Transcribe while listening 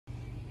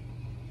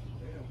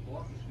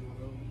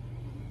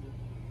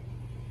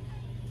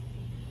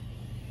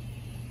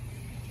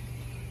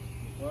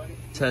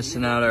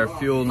Testing out our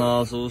fuel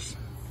nozzles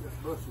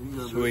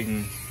so we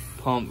can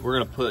pump. We're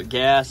gonna put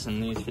gas in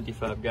these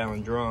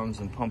 55-gallon drums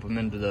and pump them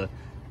into the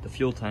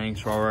fuel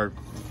tanks while we're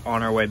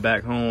on our way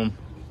back home.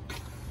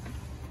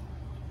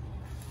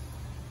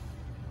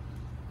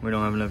 We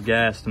don't have enough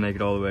gas to make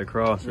it all the way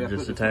across with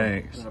just the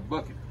tanks. In a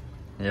bucket.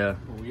 Yeah.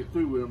 When we get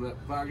through with them,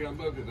 that 5-gallon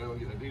bucket, then we'll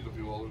get that diesel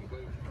fuel all in the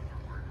thing.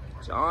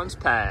 John's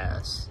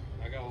Pass.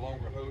 I got a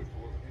longer hose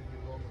for it.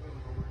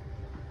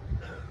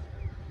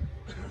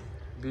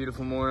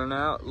 Beautiful morning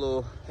out, a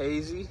little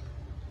hazy.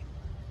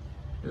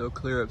 It'll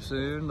clear up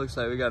soon. Looks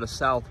like we got a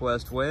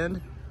southwest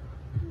wind.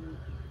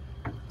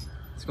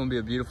 It's gonna be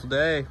a beautiful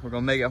day. We're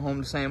gonna make it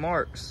home to St.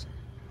 Mark's.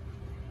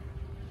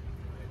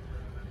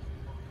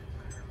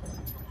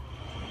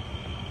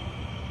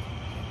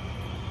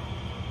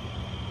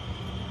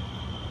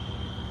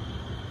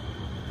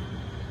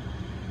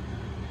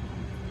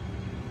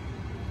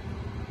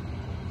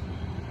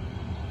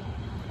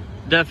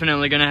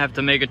 Definitely gonna have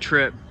to make a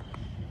trip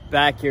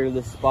back here to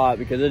this spot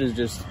because it is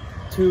just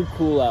too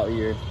cool out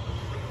here.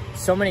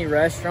 So many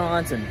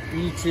restaurants and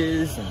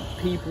beaches and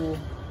people.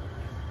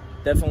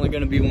 Definitely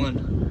gonna be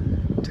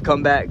one to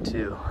come back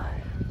to.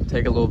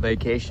 Take a little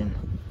vacation.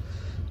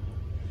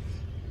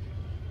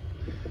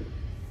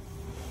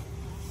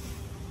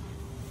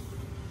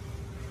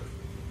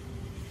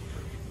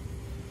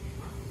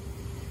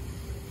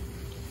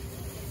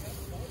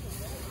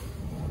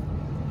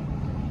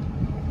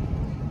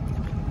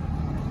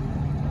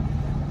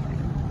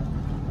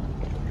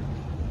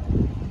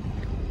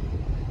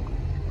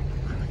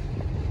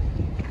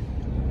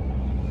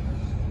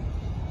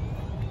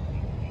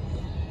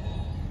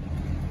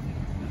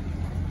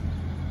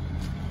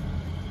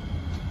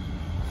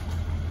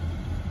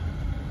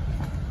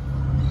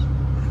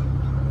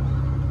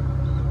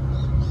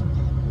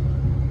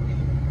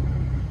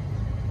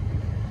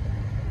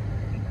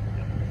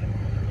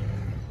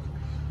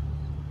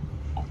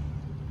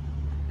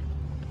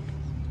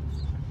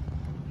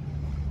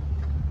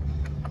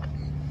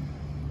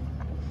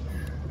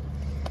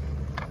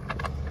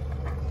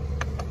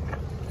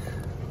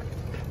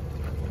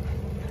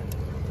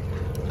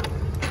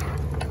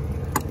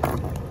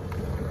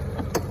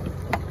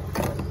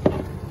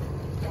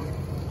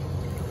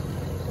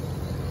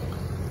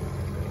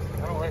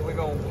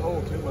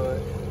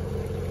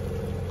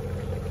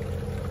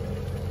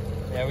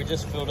 Yeah, we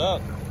just filled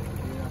up.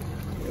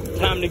 Yeah.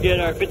 Time to get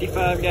our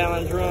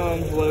 55-gallon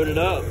drums loaded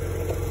up,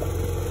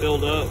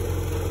 filled up.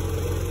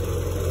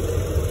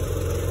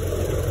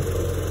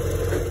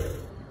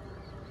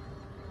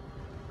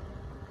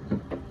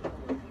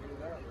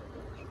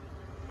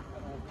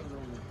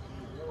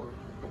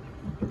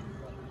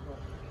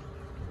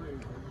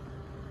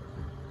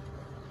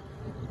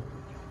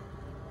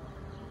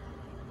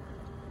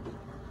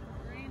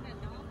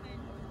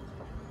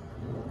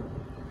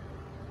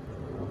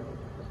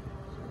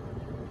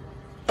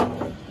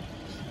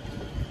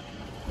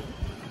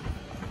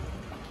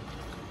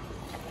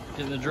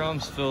 Getting the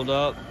drums filled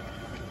up.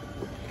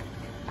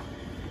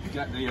 You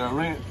got the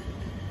wrench.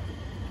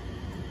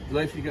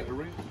 Lacey, you got the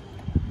wrench?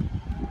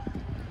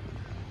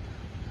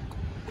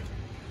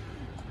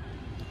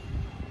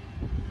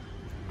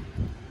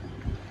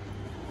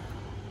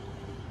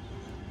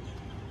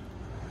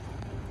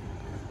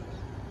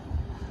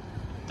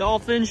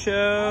 Dolphin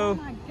show.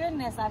 Oh my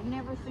goodness, I've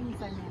never seen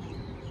so many.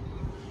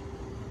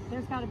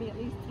 There's got to be at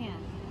least 10.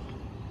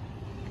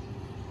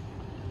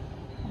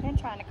 I've been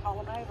trying to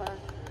call them over.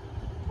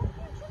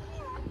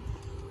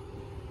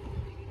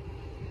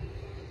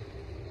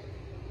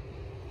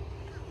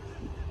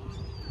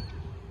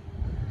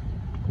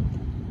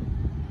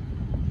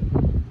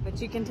 But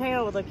you can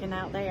tell looking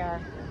out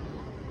there.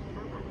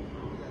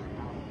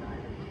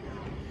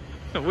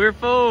 We're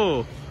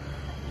full.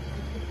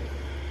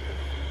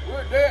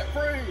 We're debt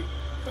free.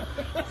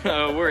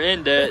 Oh, we're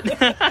in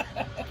debt.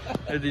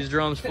 Are these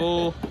drums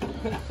full?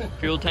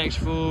 Fuel tanks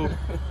full.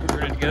 We're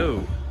ready to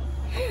go.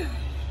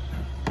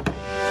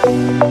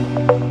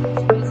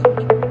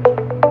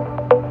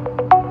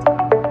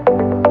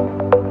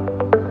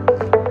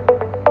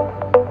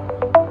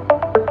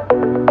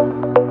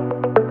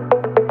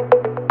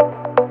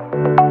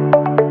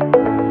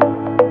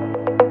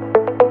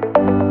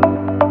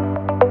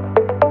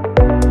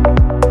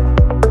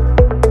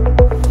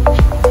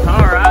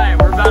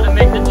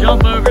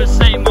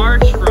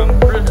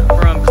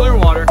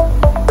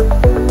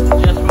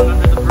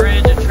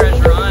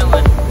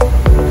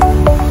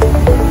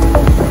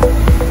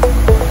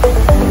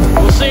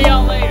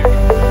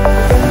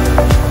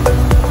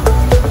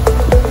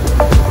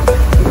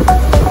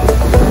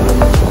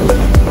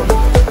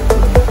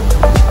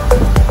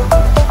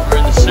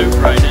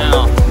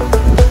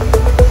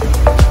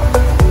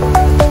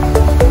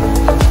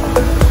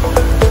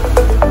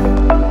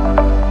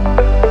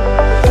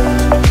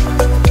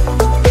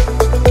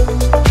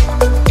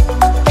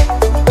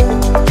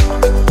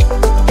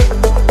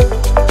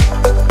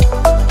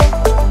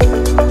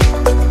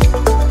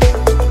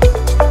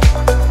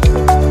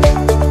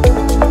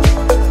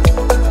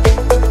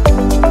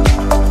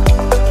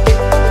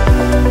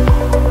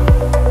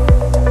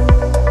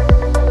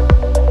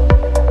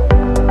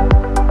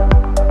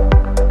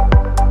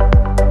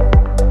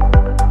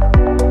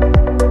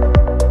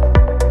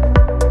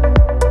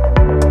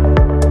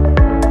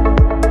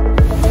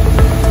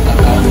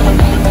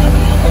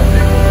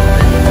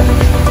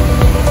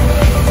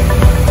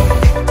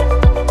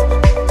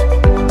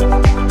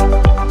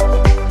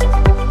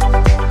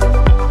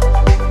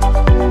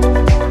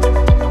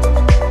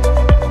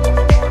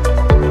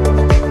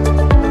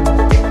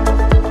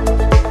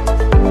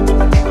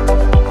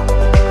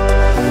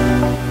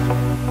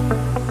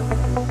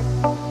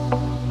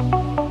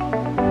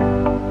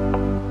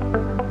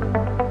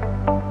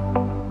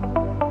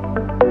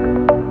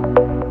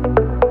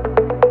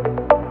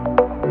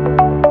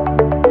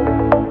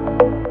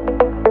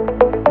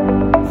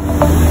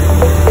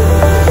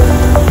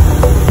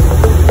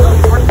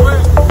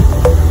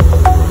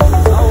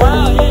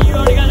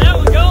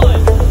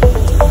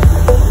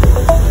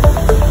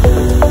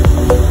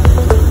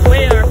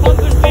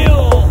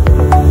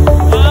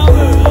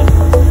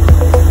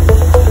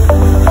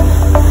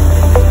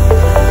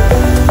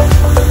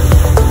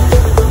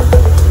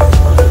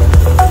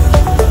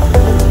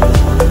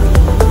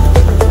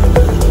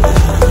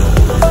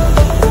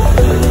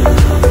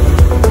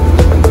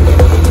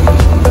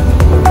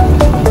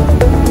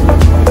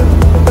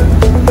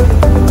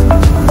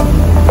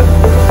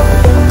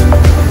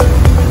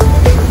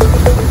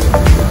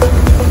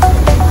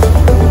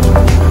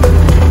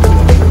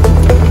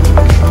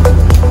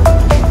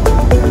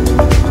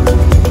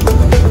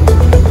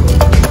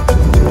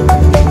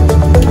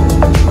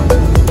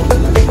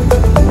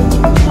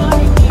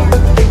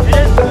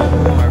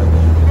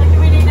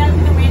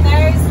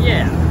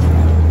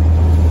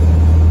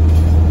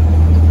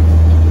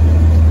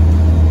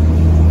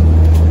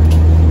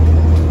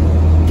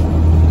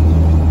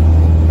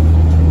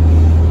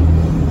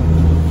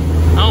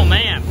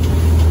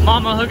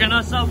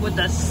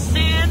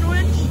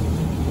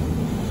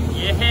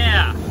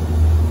 Yeah.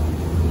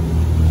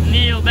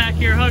 Neil back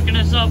here hooking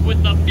us up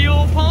with the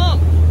fuel pump.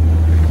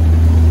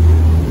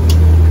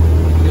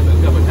 Get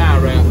a couple tire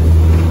wrap.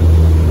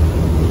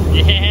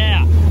 Yeah.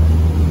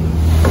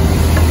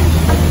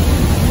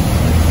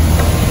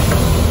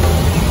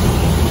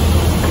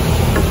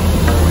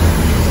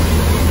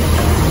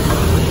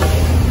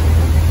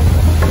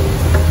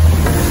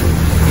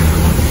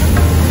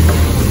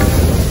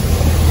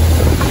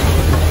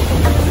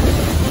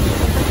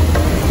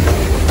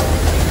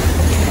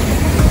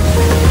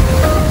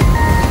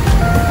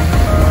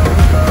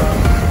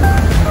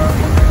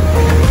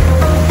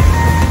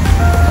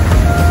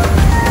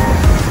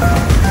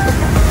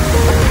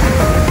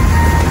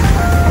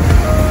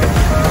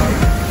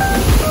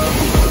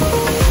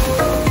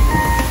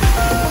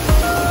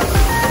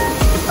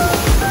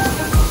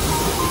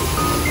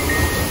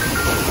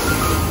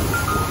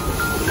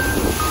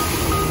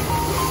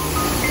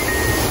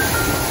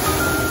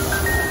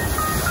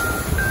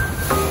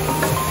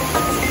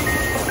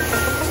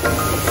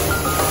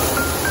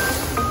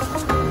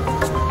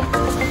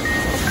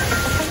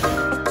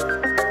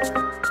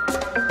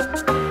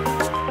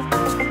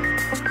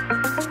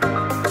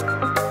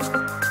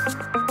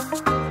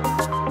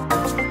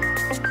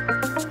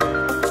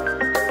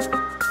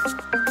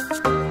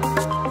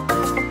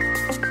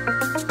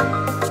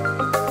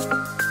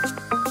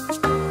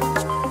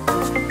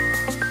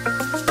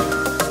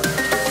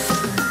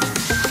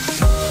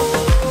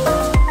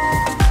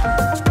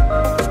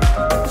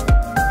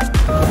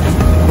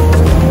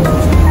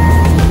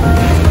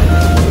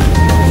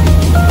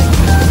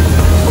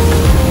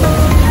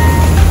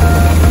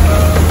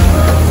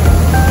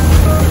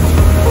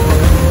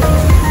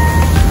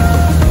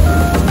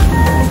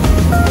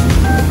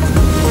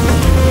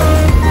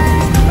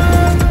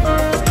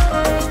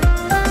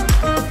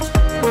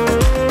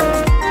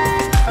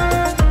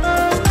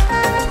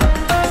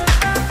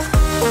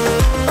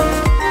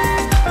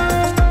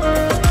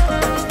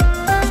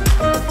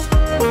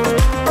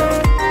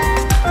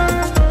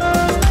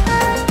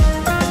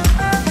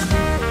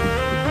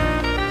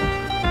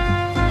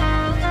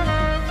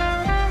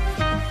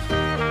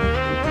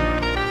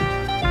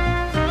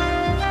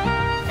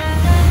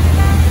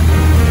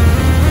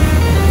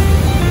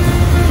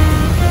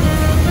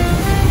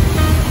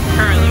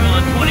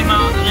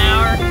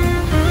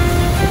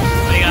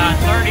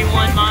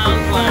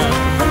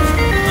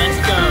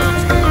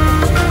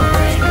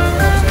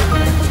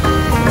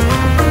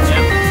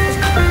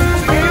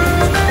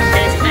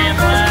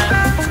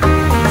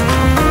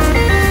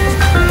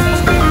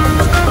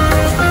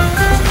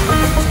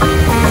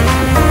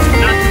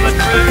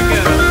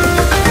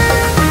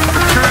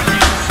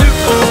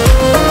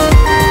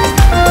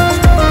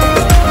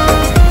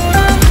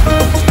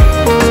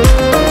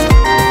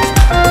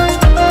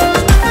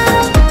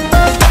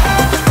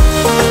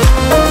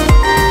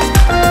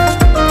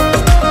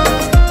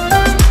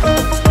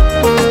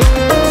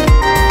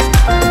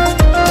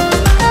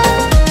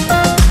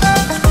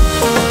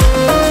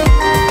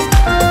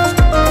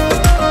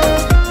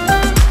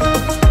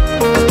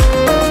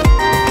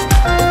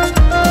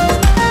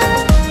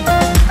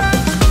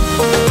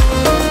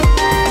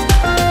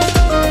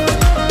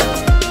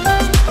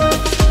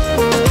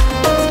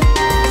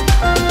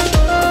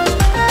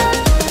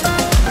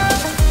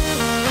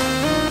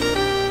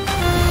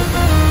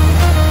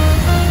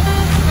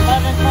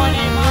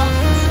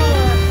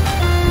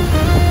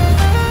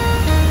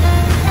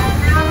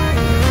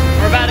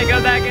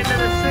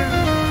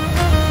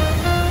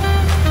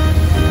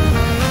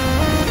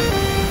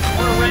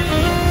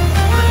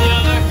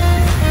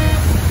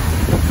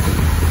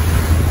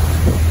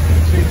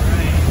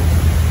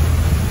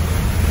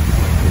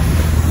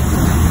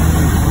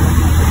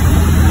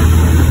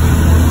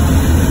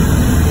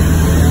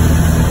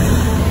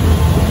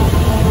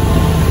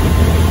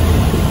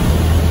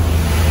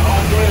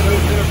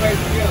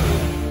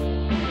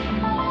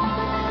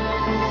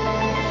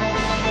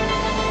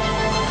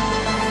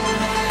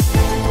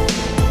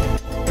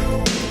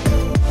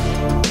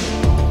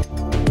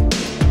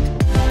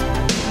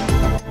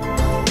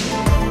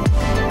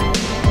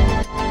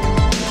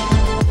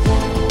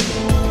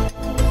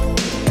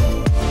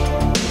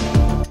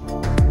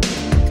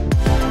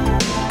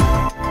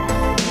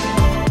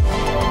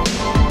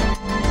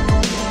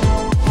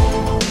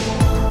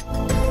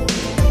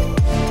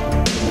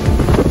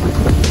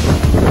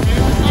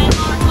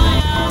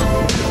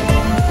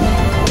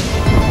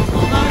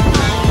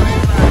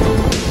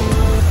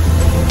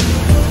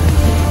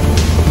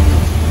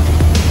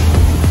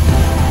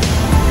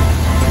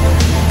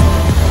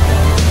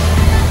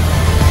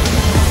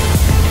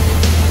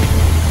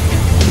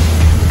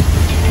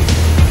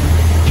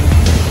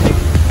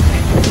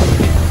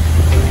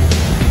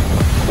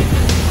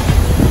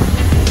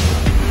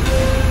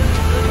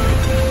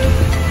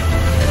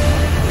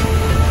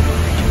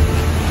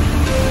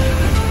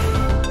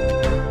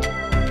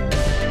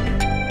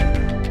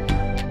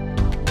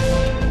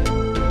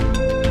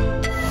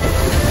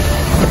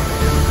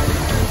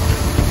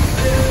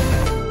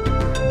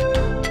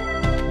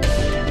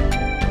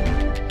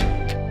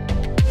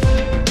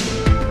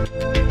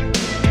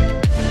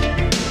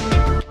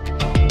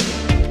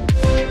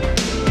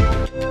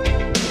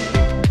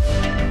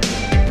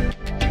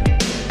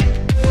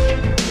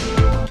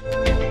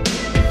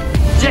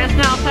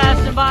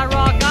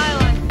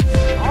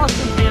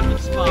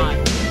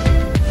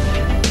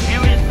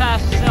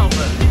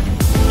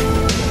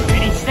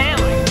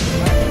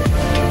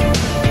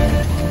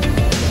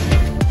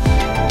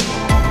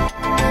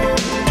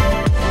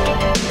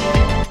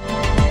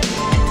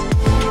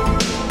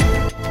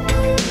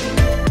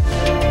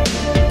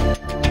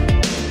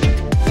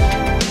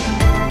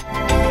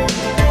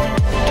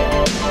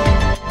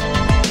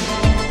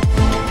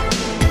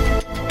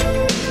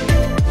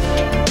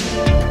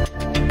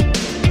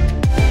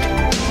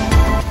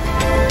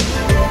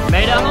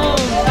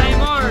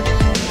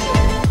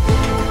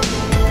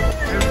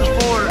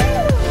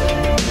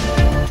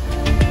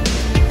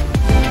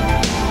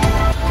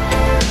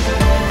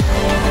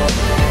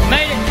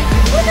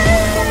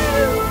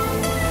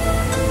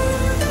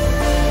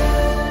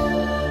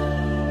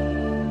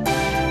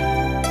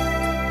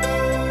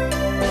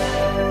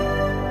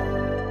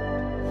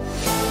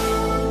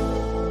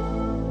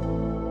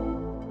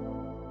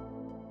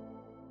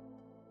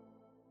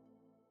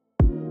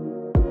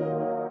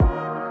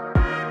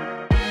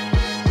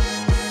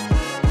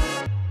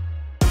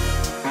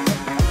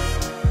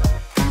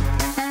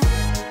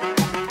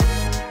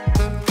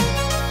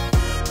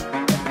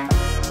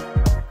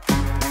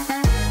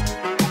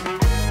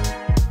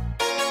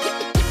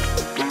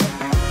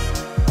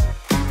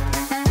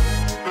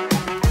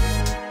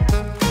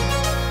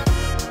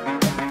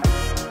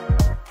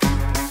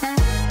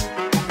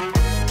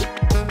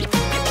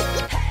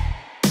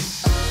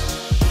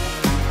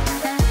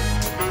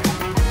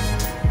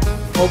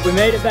 Nope, we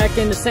made it back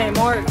into St.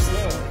 Mark's.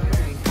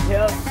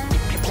 Yep.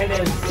 And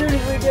as soon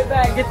as we get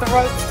back, get the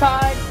ropes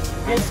tied,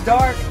 it's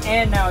dark,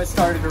 and now it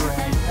started to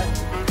rain.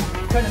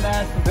 Couldn't have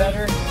asked for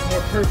better,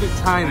 more perfect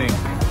timing.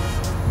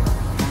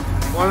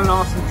 What an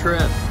awesome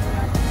trip.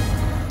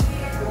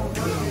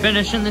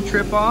 Finishing the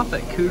trip off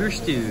at Cooter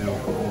Stew.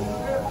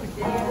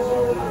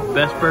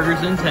 Best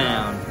burgers in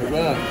town. Good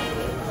luck.